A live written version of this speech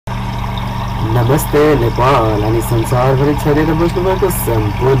नमस्ते नेपाल अनि संसारभरि छरेर बस्नुभएको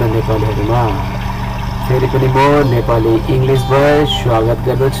सम्पूर्ण नेपालीहरूमा फेरि पनि म नेपाली इङ्ग्लिसबाट स्वागत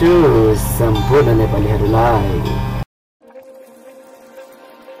गर्दछु सम्पूर्ण नेपालीहरूलाई।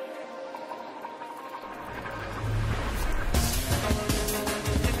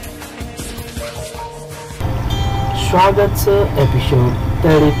 स्वागत छ एपिसोड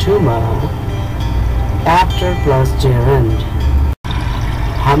 32 मा After+Gerund।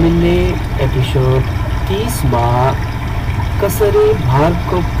 हामीले एपिसोड 30 मा कसरी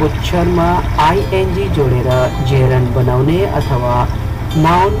भर्बको पुच्छरमा आइएनजी जोडेर जेरन्ड बनाउने अथवा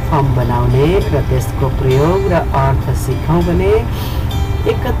नाउन फर्म बनाउने र त्यसको प्रयोग र अर्थ सिक्यौं भने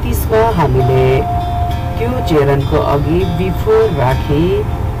 31 मा हामीले त्यो जेरन्डको अघि बिफोर राखी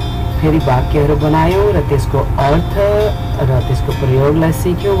फेरि वाक्यहरू बनायौं र त्यसको अर्थ र त्यसको प्रयोगलाई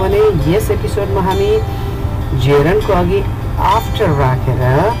सिक्यौं भने यस एपिसोडमा हामी जेरन्डको अघि आफ्टर राखेर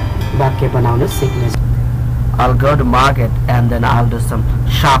वाक्य बनाउन सिक्नेछौं। I'll go to market and then I'll do some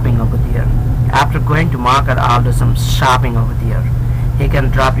shopping over there. After going to market, I'll do some shopping over there. He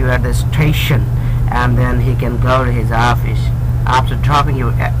can drop you at the station and then he can go to his office. After dropping you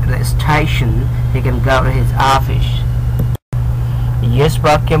at the station, he can go to his office. Yes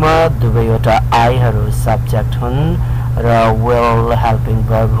वाक्यमा दुवैवटा आइहरू subject हुन् र will helping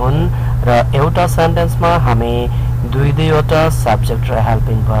verb हुन् र एउटा सेन्टेन्समा हामी दुईवटा subject र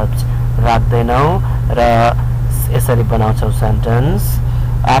helping verbs राख्दैनौं र यसरी बनाउँछौं sentence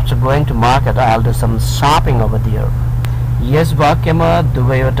After going to market, I'll do some shopping over there. Yes वाक्यमा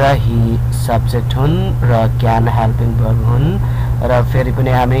दुवैवटा Hee subject हुन् र क्यान हेल्पिङ भर्ब हुन् र फेरि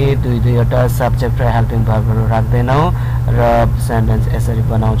पनि हामी दुईवटा सब्जेक्ट र हेल्पिङ भर्बहरू राख्दैनौं र सेन्टेन्स यसरी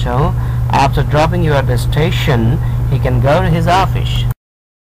बनाउँछौं After dropping you at the station, he can go to his office.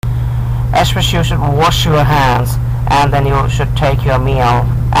 First you should wash your hands and then you should take your meal.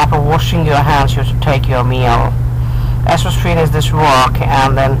 After washing your hands, you should take your meal. First finish this work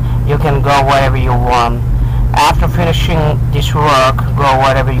and then you can go wherever you want. After finishing this work, go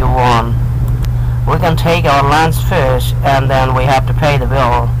wherever you want. We can take our lunch first and then we have to pay the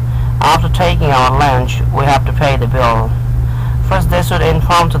bill. After taking our lunch, we have to pay the bill. First they should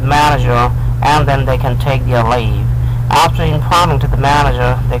inform to the manager and then they can take their leave. After informing to the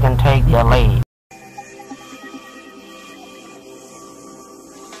manager, they can take their leave.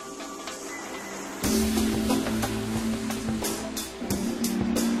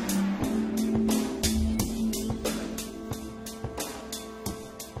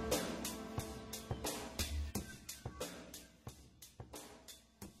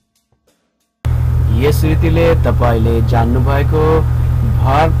 यस रीतिले तपाईले जान्नु भएको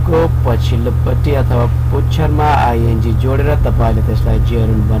भर्बको पछिल्लोपट्टि अथवा पुच्छरमा ING जोडेर तपाईले त्यसलाई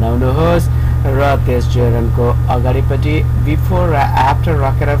gerund बनाउनुहोस् र त्यस जेरन्डको अगाडिपट्टि बिफोर र आफ्टर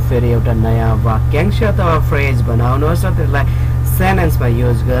राखेर फेरि एउटा नयाँ वाक्यांश अथवा फ्रेज बनाउनुहोस् र त्यसलाई सेन्टेन्समा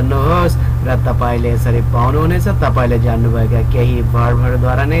युज गर्नुहोस् र तपाईले यसरी पाउनुहुनेछ तपाईले जान्नुभएका केही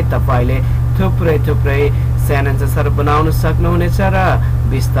भर्बहरुद्वारा नै तपाईले थुप्रै सेन्टेन्सेसहरु बनाउन सक्नुहुनेछ र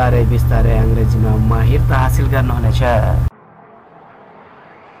बिस्तारै बिस्तारै अंग्रेजीमा माहिरता हासिल गर्नुहुनेछ।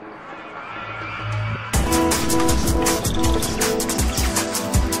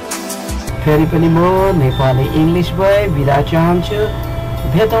 फेरि पनि म नेपाली इङ्ग्लिसबाट बिदा चाहन्छु।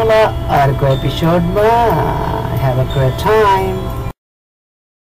 भेटौँला अर्को एपिसोडमा। Have a great time.